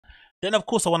Then, of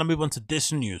course, I want to move on to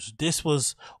this news. This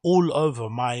was all over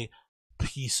my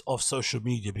piece of social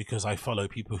media because I follow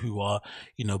people who are,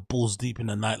 balls deep in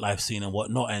the nightlife scene and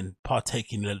whatnot and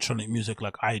partake in electronic music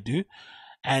like I do.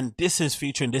 And this is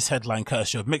featuring this headline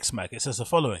courtesy of Mixmag. It says the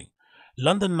following.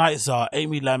 London night czar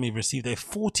Amy Lamé received a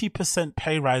 40%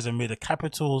 pay rise amid a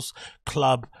Capital's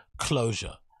club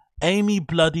closure. Amy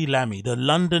Bloody Lamé, the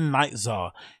London night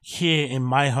czar here in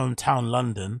my hometown,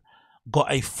 London,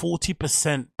 got a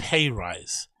 40% pay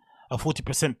rise, a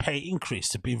 40% pay increase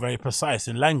to be very precise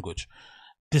in language,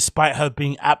 despite her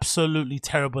being absolutely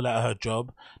terrible at her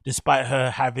job, despite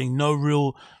her having no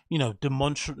real,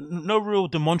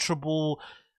 demonstrable,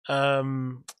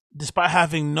 despite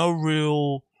having no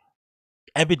real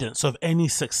evidence of any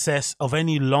success, of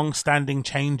any long-standing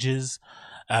changes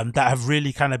that have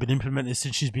really kind of been implemented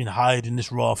since she's been hired in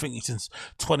this role. I think since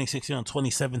 2016 or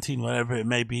 2017, whatever it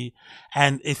may be.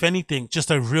 And if anything, just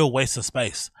a real waste of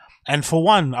space. And for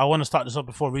one, I want to start this off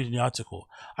before reading the article.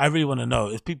 I really want to know,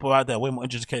 if people out there way more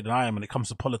educated than I am when it comes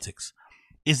to politics,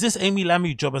 is this Amy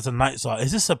Lamé job as a night czar,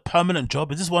 is this a permanent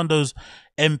job? Is this one of those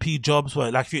MP jobs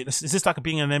where, like, is this like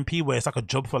being an MP where it's like a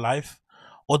job for life?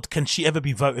 Or can she ever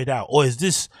be voted out? Or is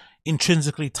this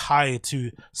intrinsically tied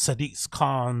to Sadiq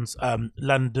Khan's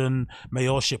London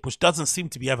mayorship, which doesn't seem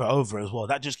to be ever over as well?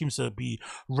 That just seems to be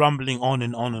rumbling on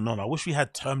and on and on. I wish we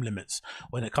had term limits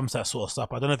when it comes to that sort of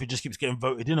stuff. I don't know if it just keeps getting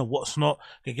voted in or what's not.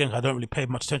 Again, I don't really pay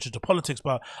much attention to politics,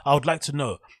 but I would like to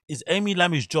know, is Amy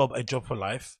Lamé's job a job for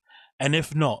life? And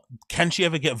if not, can she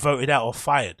ever get voted out or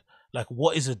fired? Like,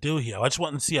 what is the deal here? I just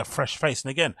want to see a fresh face.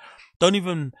 And again, don't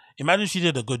even imagine she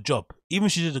did a good job. Even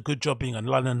she did a good job being a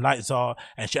London night czar,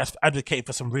 and she has advocated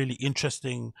for some really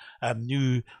interesting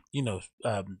new,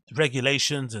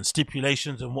 regulations and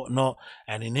stipulations and whatnot,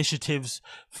 and initiatives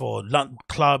for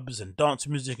clubs and dance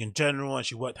music in general. And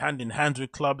she worked hand in hand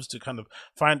with clubs to kind of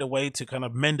find a way to kind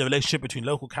of mend the relationship between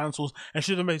local councils. And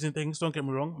she did amazing things. Don't get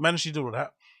me wrong. Managed to do all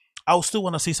that. I'll still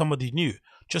want to see somebody new,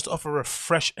 just offer a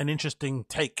fresh and interesting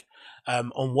take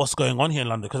on what's going on here in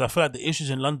London, because I feel like the issues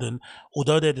in London,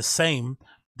 although they're the same,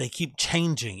 they keep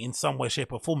changing in some way,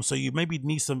 shape or form. So you maybe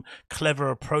need some clever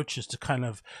approaches to kind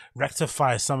of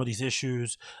rectify some of these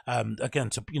issues. Again,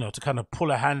 to kind of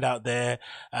pull a hand out there,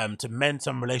 to mend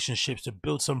some relationships, to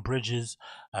build some bridges,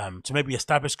 to maybe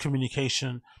establish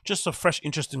communication. Just a fresh,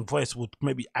 interesting voice would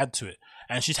maybe add to it.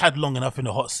 And she's had long enough in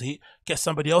the hot seat. Get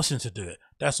somebody else in to do it.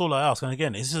 That's all I ask. And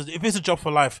again, if it's a job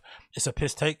for life, it's a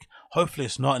piss take. Hopefully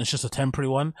it's not, and it's just a temporary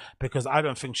one, because I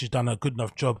don't think she's done a good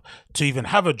enough job to even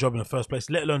have a job in the first place,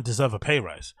 let alone deserve a pay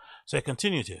rise. So it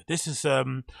continues here. This is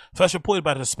first reported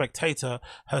by The Spectator.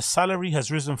 Her salary has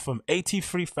risen from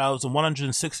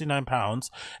 £83,169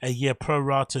 a year pro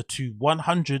rata to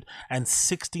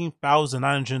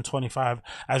 £116,925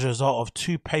 as a result of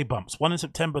two pay bumps, one in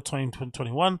September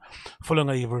 2021 following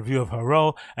a review of her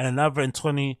role, and another in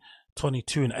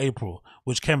 2022 in April,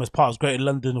 which came as part of Greater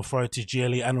London Authority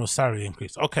GLE annual salary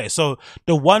increase. Okay, so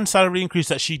the one salary increase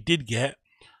that she did get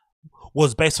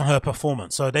was based on her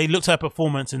performance. So they looked at her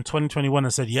performance in 2021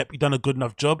 and said, yep, you've done a good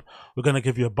enough job, we're going to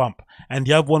give you a bump. And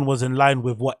the other one was in line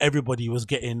with what everybody was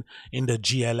getting in the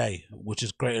GLA, which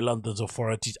is Greater London's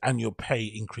Authority's annual pay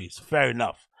increase. Fair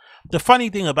enough. The funny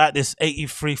thing about this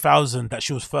 83,000 that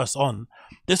she was first on,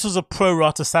 this was a pro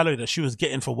rata salary that she was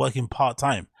getting for working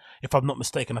part-time, if I'm not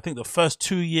mistaken. I think the first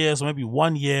 2 years or maybe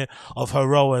 1 year of her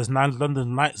role as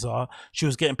London night czar, she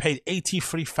was getting paid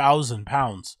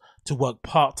 £83,000 to work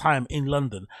part-time in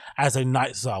London as a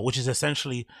night czar, which is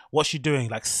essentially what she's doing,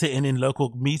 like sitting in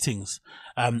local meetings,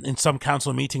 in some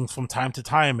council meetings from time to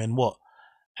time, and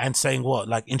saying what,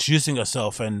 like introducing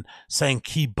herself and saying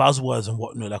key buzzwords and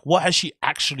whatnot. Like, what has she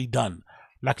actually done?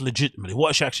 Like, legitimately, what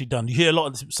has she actually done? You hear a lot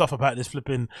of this stuff about this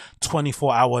flipping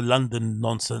 24-hour London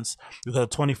nonsense. We've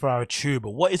got a 24-hour tube,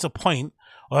 but what is the point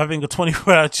of having a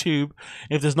 24-hour tube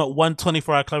if there's not one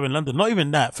 24-hour club in London? Not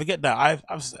even that. Forget that.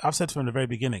 I've said from the very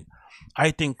beginning, I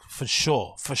think for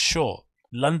sure,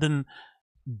 London,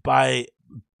 at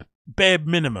bare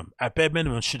minimum,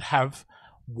 should have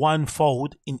one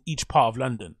fold in each part of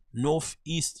London: north,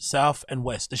 east, south, and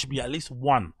west. There should be at least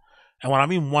one. And when I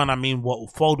mean one, I mean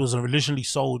what Fold was originally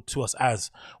sold to us as.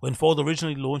 When Fold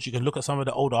originally launched, you can look at some of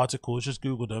the old articles, just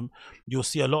Google them. You'll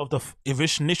see a lot of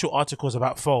the initial articles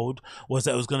about Fold was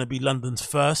that it was going to be London's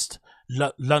first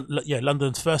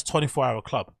 24-hour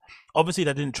club. Obviously,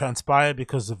 that didn't transpire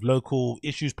because of local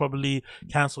issues, probably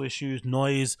council issues,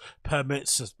 noise,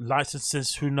 permits,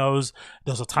 licenses, who knows.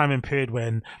 There was a time and period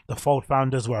when the Fold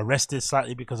founders were arrested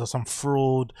slightly because of some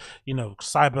fraud,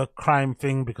 cyber crime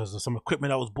thing, because of some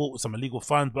equipment that was bought with some illegal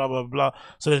funds, blah, blah, blah.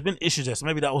 So there's been issues there. So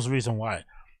maybe that was the reason why.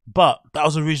 But that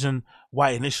was the reason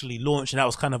why it initially launched, and that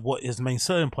was kind of what his main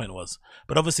selling point was.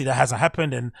 But obviously that hasn't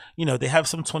happened, and they have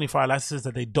some 24-hour licenses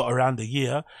that they dot around the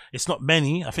year. It's not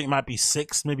many. I think it might be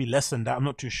 6, maybe less than that. I'm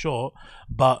not too sure.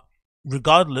 But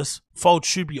regardless, Fold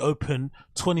should be open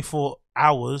 24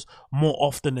 hours more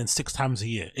often than 6 times a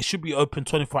year. It should be open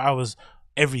 24 hours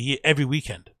every year, every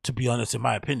weekend, to be honest, in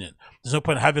my opinion. There's no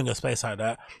point having a space like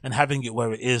that and having it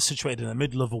where it is situated in the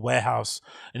middle of a warehouse,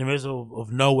 in the middle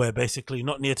of nowhere, basically,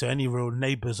 not near to any real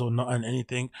neighbors or not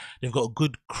anything. They've got a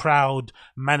good crowd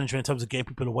management in terms of getting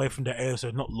people away from their area, so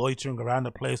they're not loitering around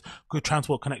the place, good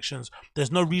transport connections.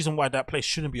 There's no reason why that place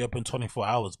shouldn't be open 24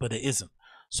 hours, but it isn't.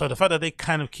 So the fact that they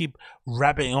kind of keep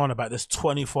rabbiting on about this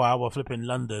 24-hour flip in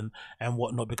London and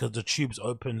whatnot because the tube's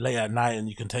open late at night and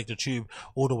you can take the tube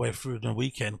all the way through the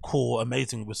weekend, cool,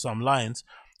 amazing with some lines,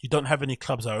 you don't have any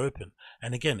clubs that are open.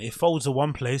 And again, if Folds are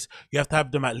one place, you have to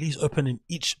have them at least open in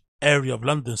each area of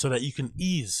London so that you can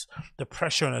ease the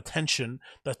pressure and attention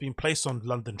that's been placed on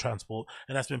London transport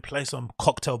and that's been placed on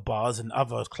cocktail bars and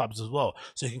other clubs as well.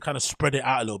 So you can kind of spread it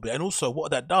out a little bit. And also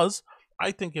what that does,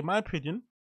 I think, in my opinion,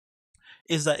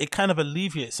 is that it kind of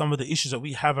alleviates some of the issues that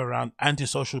we have around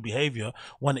antisocial behavior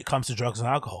when it comes to drugs and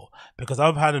alcohol. Because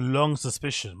I've had a long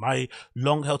suspicion, my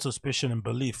long held suspicion and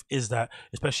belief is that,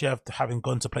 especially after having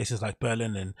gone to places like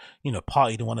Berlin and,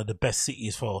 partied in one of the best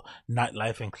cities for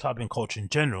nightlife and clubbing culture in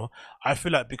general, I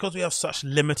feel like because we have such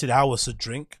limited hours to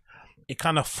drink, it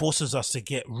kind of forces us to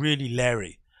get really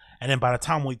leery. And then by the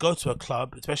time we go to a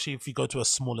club, especially if you go to a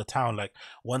smaller town, like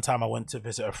one time I went to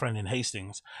visit a friend in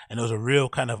Hastings, and it was a real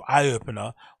kind of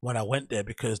eye-opener when I went there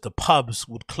because the pubs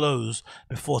would close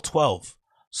before 12.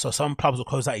 So some pubs would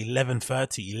close at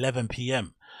 11:30, 11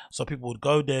 p.m. So people would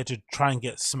go there to try and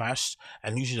get smashed,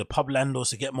 and usually the pub landlords,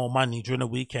 to get more money during the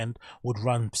weekend, would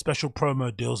run special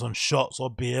promo deals on shots or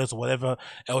beers or whatever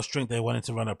else drink they wanted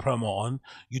to run a promo on.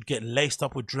 You'd get laced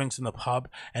up with drinks in the pub,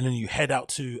 and then you head out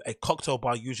to a cocktail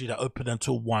bar, usually that open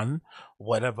until 1,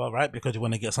 whatever, right? Because you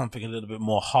want to get something a little bit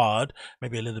more hard,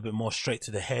 maybe a little bit more straight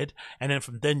to the head. And then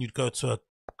from then you'd go to a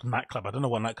nightclub. I don't know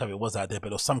what nightclub it was out there, but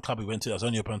there was some club we went to that was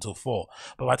only open until 4.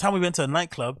 But by the time we went to a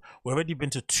nightclub, we'd already been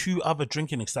to 2 other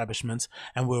drinking establishments,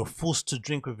 and we were forced to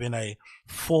drink within a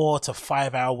 4 to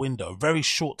 5 hour window, very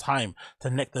short time to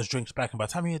neck those drinks back. And by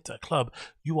the time you get to a club,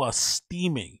 you are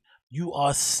steaming. You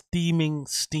are steaming,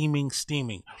 steaming,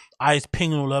 steaming. Eyes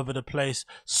pinging all over the place,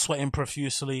 sweating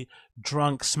profusely,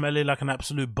 drunk, smelling like an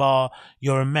absolute bar.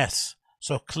 You're a mess.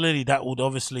 So clearly that would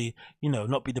obviously,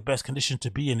 not be the best condition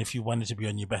to be in if you wanted to be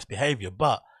on your best behavior.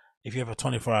 But if you have a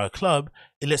 24-hour club,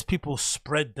 it lets people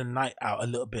spread the night out a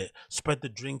little bit, spread the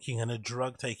drinking and the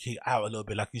drug taking out a little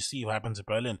bit, like you see what happens in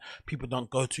Berlin. People don't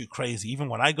go too crazy. Even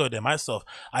when I go there myself,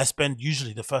 I spend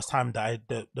usually the first time that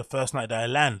the first night that I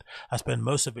land, I spend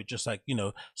most of it just like,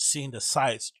 seeing the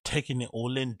sights, taking it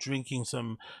all in, drinking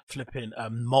some flipping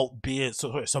malt beers,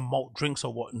 some malt drinks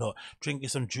or whatnot, drinking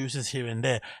some juices here and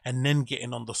there, and then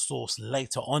getting on the sauce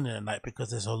later on in the night because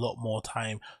there's a lot more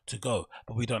time to go.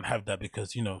 But we don't have that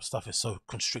because, stuff is so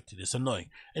constricted. It's annoying.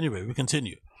 Anyway, we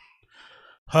continue.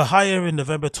 Her hire in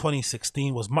November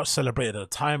 2016 was much celebrated at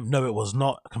the time. No, it was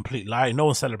not. A complete lie. No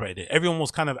one celebrated it. Everyone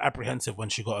was kind of apprehensive when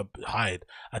she got hired.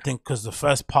 I think because the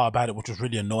first part about it, which was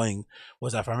really annoying,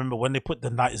 was that if I remember when they put the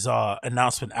Night Czar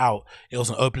announcement out, it was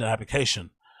an open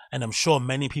application. And I'm sure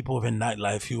many people within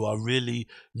nightlife who are really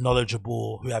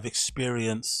knowledgeable, who have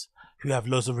experience, who have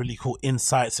loads of really cool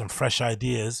insights and fresh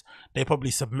ideas, they probably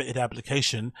submitted an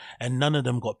application and none of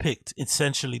them got picked.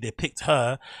 Essentially, they picked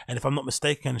her, and if I'm not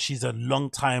mistaken, she's a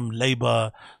long-time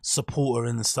Labour supporter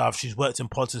and stuff. She's worked in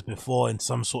politics before in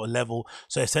some sort of level.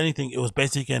 So if anything, it was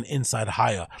basically an inside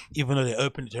hire, even though they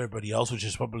opened it to everybody else, which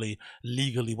is probably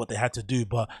legally what they had to do,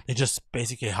 but they just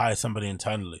basically hired somebody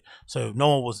internally. So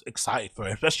no one was excited for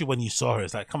her, especially when you saw her.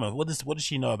 It's like, come on, what does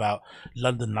she know about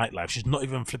London nightlife? She's not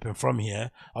even flipping from here.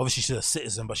 Obviously, she's a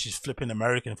citizen, but she's flipping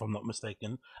American, if I'm not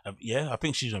mistaken. Yeah, I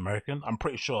think she's American. I'm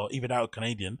pretty sure, even out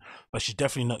Canadian, but she's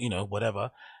definitely not,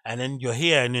 whatever. And then you're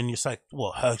here, and then you're like,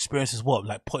 what? Her experience is what?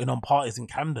 Like putting on parties in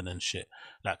Camden and shit.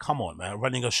 Like, come on, man.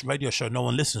 Running a radio show no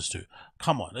one listens to.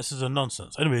 Come on, this is a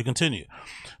nonsense. Anyway, we continue.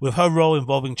 With her role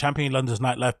involving championing London's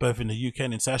nightlife both in the UK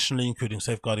and internationally, including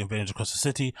safeguarding venues across the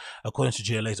city, according to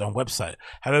GLA's own website.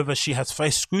 However, she has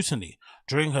faced scrutiny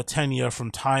during her tenure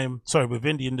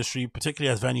within the industry,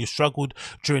 particularly as venues struggled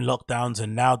during lockdowns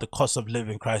and now the cost of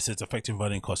living crisis affecting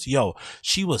running costs. Yo,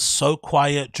 she was so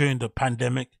quiet during the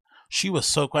pandemic. She was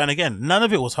so quiet. And again, none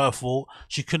of it was her fault.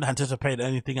 She couldn't anticipate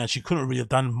anything and she couldn't really have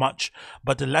done much.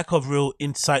 But the lack of real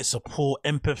insight, support,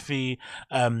 empathy,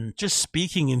 just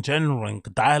speaking in general and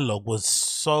dialogue was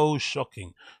so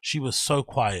shocking. She was so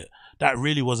quiet. that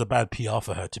really was a bad PR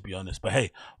for her, to be honest. But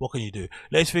hey, what can you do?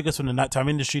 Latest figures from the nighttime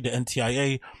industry, the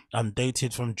NTIA,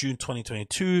 dated from June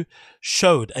 2022,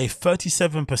 showed a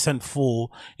 37%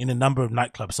 fall in the number of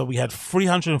nightclubs. So we had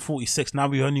 346. Now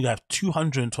we only have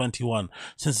 221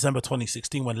 since December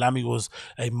 2016, when Lamé was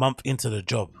a month into the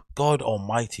job. God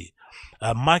almighty.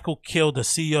 Michael Kill, the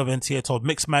CEO of NTA, told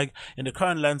Mixmag, in the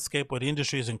current landscape where the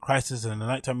industry is in crisis and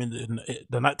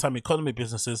the nighttime economy,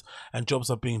 businesses and jobs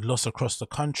are being lost across the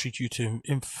country due to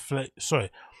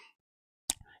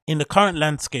in the current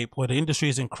landscape where the industry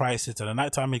is in crisis and the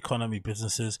nighttime economy,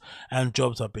 businesses and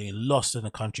jobs are being lost in the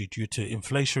country due to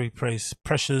inflationary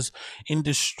pressures,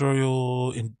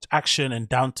 industrial action and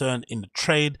downturn in the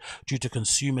trade due to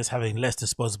consumers having less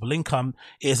disposable income,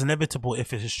 it is inevitable,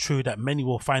 if it is true, that many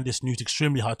will find this news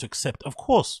extremely hard to accept. Of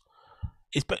course,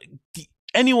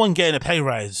 anyone getting a pay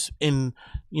rise in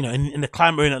the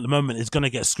climate we're in at the moment is going to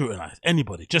get scrutinized.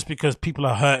 Anybody, just because people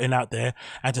are hurting out there,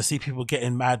 and to see people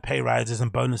getting mad pay rises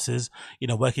and bonuses,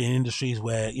 working in industries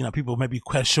where people maybe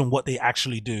question what they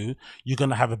actually do, you're going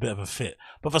to have a bit of a fit.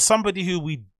 But for somebody who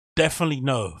we definitely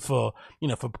know,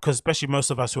 because especially most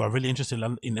of us who are really interested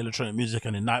in electronic music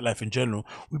and in nightlife in general,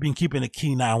 we've been keeping a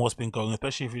keen eye on what's been going,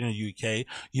 especially if you're in the UK.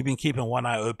 You've been keeping one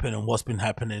eye open on what's been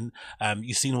happening.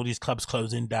 You've seen all these clubs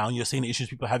closing down. You're seeing issues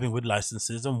people having with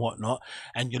licenses and whatnot.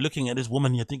 And you're looking at this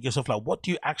woman and you think to yourself, like, what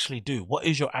do you actually do? What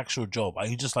is your actual job? Are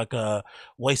you just like a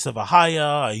waste of a hire?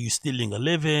 Are you stealing a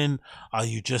living? Are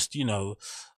you just, I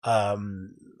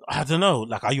don't know,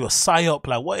 like, are you a psyop?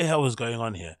 Like, what the hell is going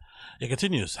on here? It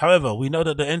continues. However, we know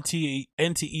that the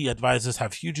NTE advisors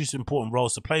have hugely important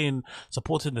roles to play in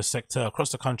supporting the sector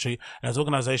across the country, and as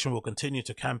organisation will continue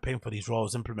to campaign for these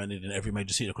roles implemented in every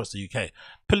major city across the UK.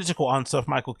 Political answer of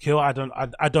Michael Kill. I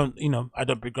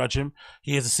don't begrudge him.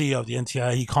 He is the CEO of the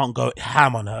NTI. He can't go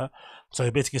ham on her. So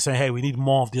he's basically saying, hey, we need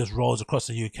more of these roles across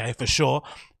the UK for sure.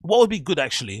 What would be good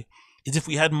actually is if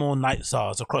we had more night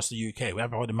czars across the UK. We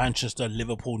have in Manchester,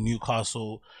 Liverpool,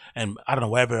 Newcastle, and I don't know,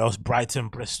 wherever else, Brighton,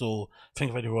 Bristol, think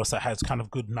of anywhere else that has kind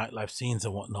of good nightlife scenes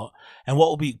and whatnot. And what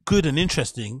will be good and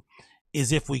interesting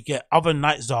is if we get other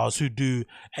night czars who do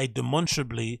a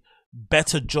demonstrably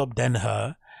better job than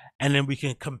her, and then we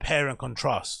can compare and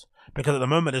contrast. Because at the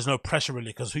moment there's no pressure really,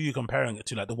 because who are you comparing it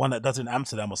to? Like the one that does in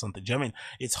Amsterdam or something. Do you know what I mean?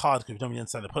 It's hard because we don't really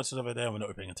understand the process over there and we're not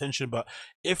really paying attention. But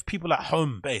if people at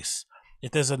home base, if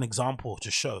there's an example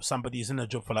to show somebody's in a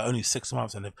job for like only 6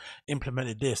 months and they've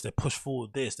implemented this, they push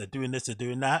forward this, they're doing this, they're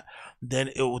doing that, then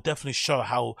it will definitely show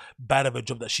how bad of a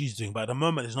job that she's doing. But at the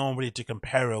moment, there's no one really to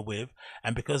compare her with.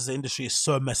 And because the industry is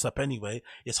so messed up anyway,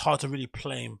 it's hard to really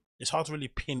pin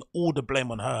all the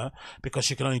blame on her because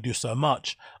she can only do so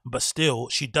much. But still,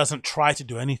 she doesn't try to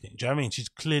do anything. Do you know what I mean? She's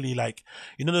clearly like,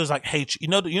 there's like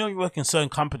you work in certain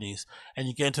companies and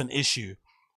you get into an issue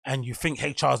and you think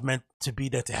HR is meant to be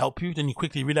there to help you, then you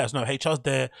quickly realize, no, HR is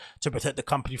there to protect the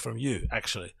company from you,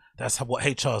 actually. That's what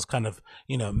HR's kind of,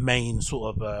 main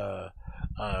sort of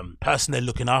person they're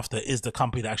looking after is the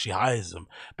company that actually hires them.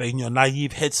 But in your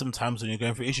naive head sometimes when you're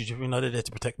going through issues, you think, no, they're there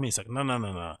to protect me. It's like,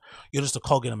 no. You're just a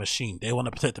cog in a machine. They want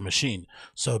to protect the machine.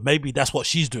 So maybe that's what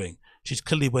she's doing. She's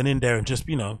clearly went in there and just,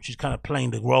 she's kind of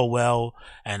playing the role well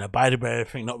and abided by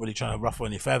everything, not really trying to ruffle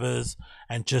any feathers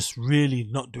and just really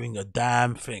not doing a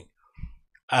damn thing.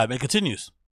 It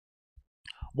continues.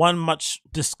 One much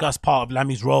discussed part of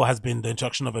Lamé's role has been the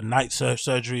introduction of a night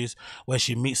surgeries where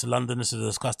she meets Londoners to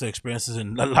discuss their experiences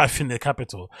in life in the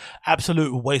capital.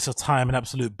 Absolute waste of time and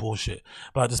absolute bullshit.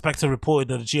 But the Spectre reported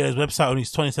that the GA's website only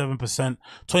 27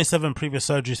 previous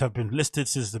surgeries have been listed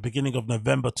since the beginning of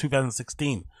November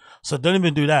 2016. So don't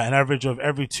even do that. An average of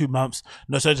every 2 months,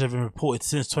 no surgeries have been reported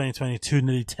since 2022,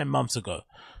 nearly 10 months ago.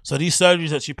 So these surgeries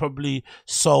that she probably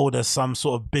sold as some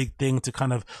sort of big thing to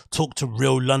kind of talk to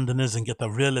real Londoners and get the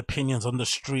real opinions on the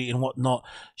street and whatnot,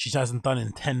 she hasn't done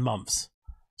in 10 months.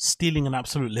 Stealing an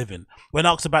absolute living. When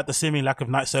asked about the seeming lack of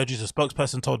night surgeries, a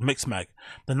spokesperson told Mixmag,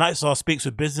 the Night Czar speaks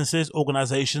with businesses,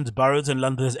 organisations, boroughs and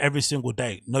Londoners every single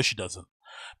day. No, she doesn't.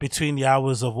 Between the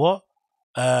hours of what?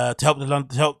 To help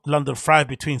London thrive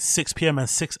between 6 p.m. and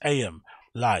 6 a.m.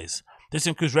 Lies. This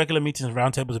includes regular meetings and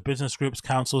roundtables of business groups,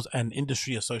 councils, and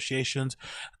industry associations,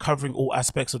 covering all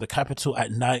aspects of the capital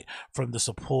at night, from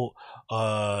support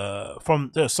for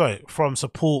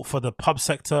the pub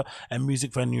sector and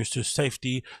music venues to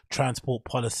safety, transport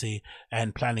policy,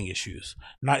 and planning issues.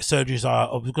 Night surgeries are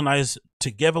organised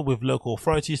together with local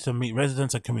authorities to meet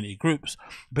residents and community groups,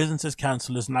 businesses,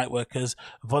 councillors, night workers,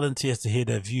 volunteers to hear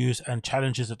their views and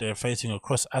challenges that they are facing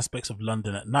across aspects of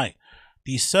London at night.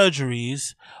 These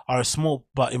surgeries are a small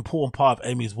but important part of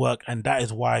Amy's work, and that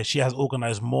is why she has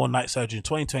organized more night surgery in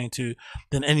 2022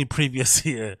 than any previous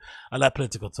year. I like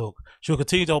political talk. She will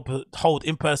continue to hold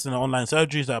in-person and online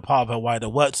surgeries that are part of her wider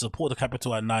work to support the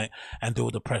capital at night and deal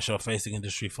with the pressure of facing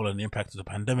industry following the impact of the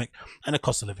pandemic and the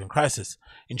cost of living crisis.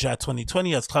 In July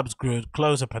 2020, as clubs grew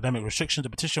close to pandemic restrictions, a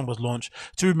petition was launched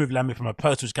to remove Lamé from her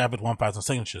post, which gathered 1,000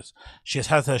 signatures. She has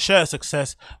had her share of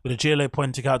success, with the GLA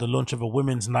pointing out the launch of a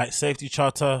women's night safety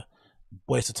charter,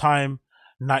 waste of time,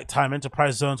 nighttime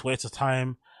enterprise zones, waste of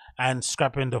time, and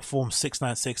scrapping the Form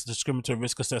 696 discriminatory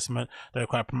risk assessment that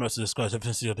require promoters to disclose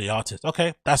ethnicity of the artist.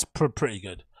 Okay, that's pretty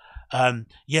good.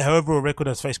 Yeah, her overall record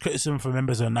has faced criticism from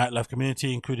members of the nightlife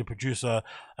community, including producer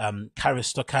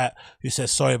Karis Stockat, who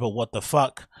says sorry, but what the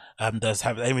fuck. Does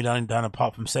have Amy lying down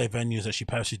apart from safe venues that she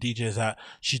personally DJs at.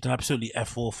 She's done absolutely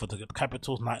F all for the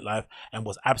capital's nightlife and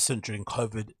was absent during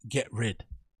COVID. Get rid.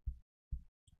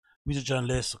 Music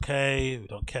journalist, okay, we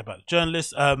don't care about the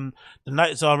journalists. The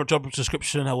Night Czar job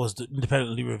description was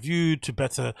independently reviewed to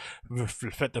better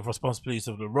reflect the responsibilities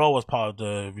of the role as part of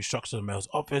the restructure of the mayor's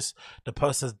office. The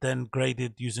post has then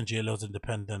graded using GLO's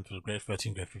independent for grade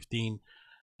 13, grade 15.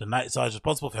 The Night Czar is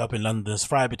responsible for helping Londoners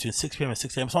thrive between 6 p.m. and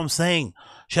 6 a.m. That's what I'm saying.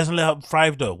 She hasn't let her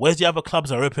thrive though. Where's the other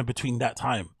clubs that are open between that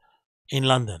time in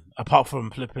London? Apart from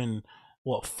flipping,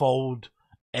 fold,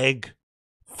 egg,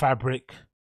 fabric.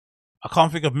 I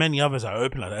can't think of many others that are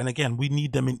open like that. And again, we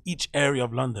need them in each area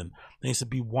of London. There needs to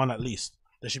be one at least.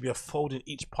 There should be a fold in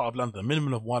each part of London, a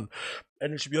minimum of one.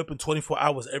 And it should be open 24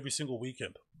 hours every single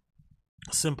weekend.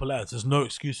 Simple as. There's no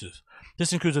excuses.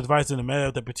 This includes advising the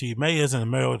mayor, deputy mayors, and the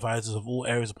mayoral advisors of all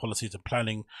areas of policies and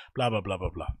planning, blah, blah, blah,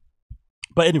 blah, blah.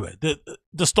 But anyway,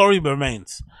 the story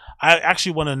remains. I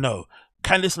actually want to know,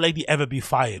 can this lady ever be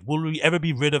fired? Will we ever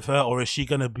be rid of her, or is she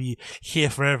going to be here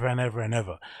forever and ever and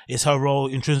ever? Is her role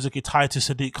intrinsically tied to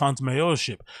Sadiq Khan's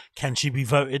mayorship? Can she be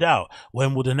voted out?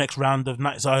 When will the next round of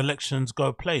Night Czar elections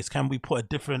go place? Can we put a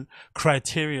different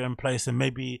criteria in place and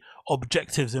maybe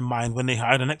objectives in mind when they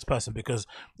hire the next person? Because,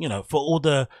 for all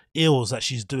the ills that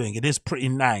she's doing, it is pretty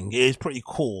nang. It is pretty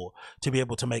cool to be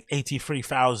able to make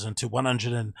 83,000 to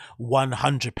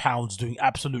 100 pounds doing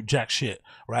absolute jack shit,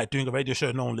 right? Doing a radio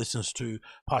show no one listens to,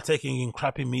 partaking in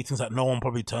crappy meetings that no one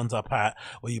probably turns up at,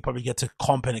 where you probably get to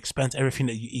comp and expense everything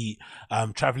that you eat,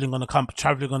 traveling on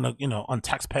on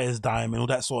taxpayers' dime and all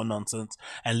that sort of nonsense,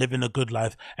 and living a good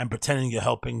life and pretending you're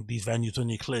helping these venues when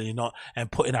you're clearly not,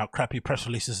 and putting out crappy press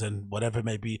releases and whatever it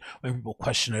may be when people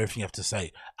question everything you have to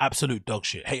say. Absolute dog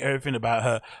shit. Hate everything about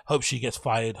her. Hope she gets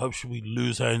fired. Hope we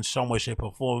lose her in some way, shape,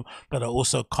 or form. But I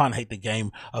also can't hate the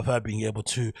game of her being able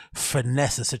to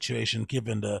finesse a situation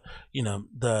given the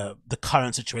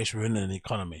current situation we're in the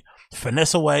economy.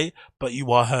 Finesse away, but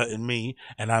you are hurting me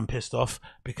and I'm pissed off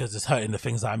because it's hurting the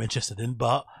things that I'm interested in.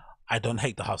 But I don't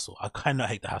hate the hustle. I cannot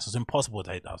hate the hustle. It's impossible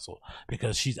to hate the hustle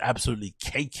because she's absolutely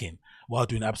caking while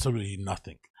doing absolutely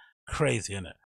nothing. Crazy, isn't it?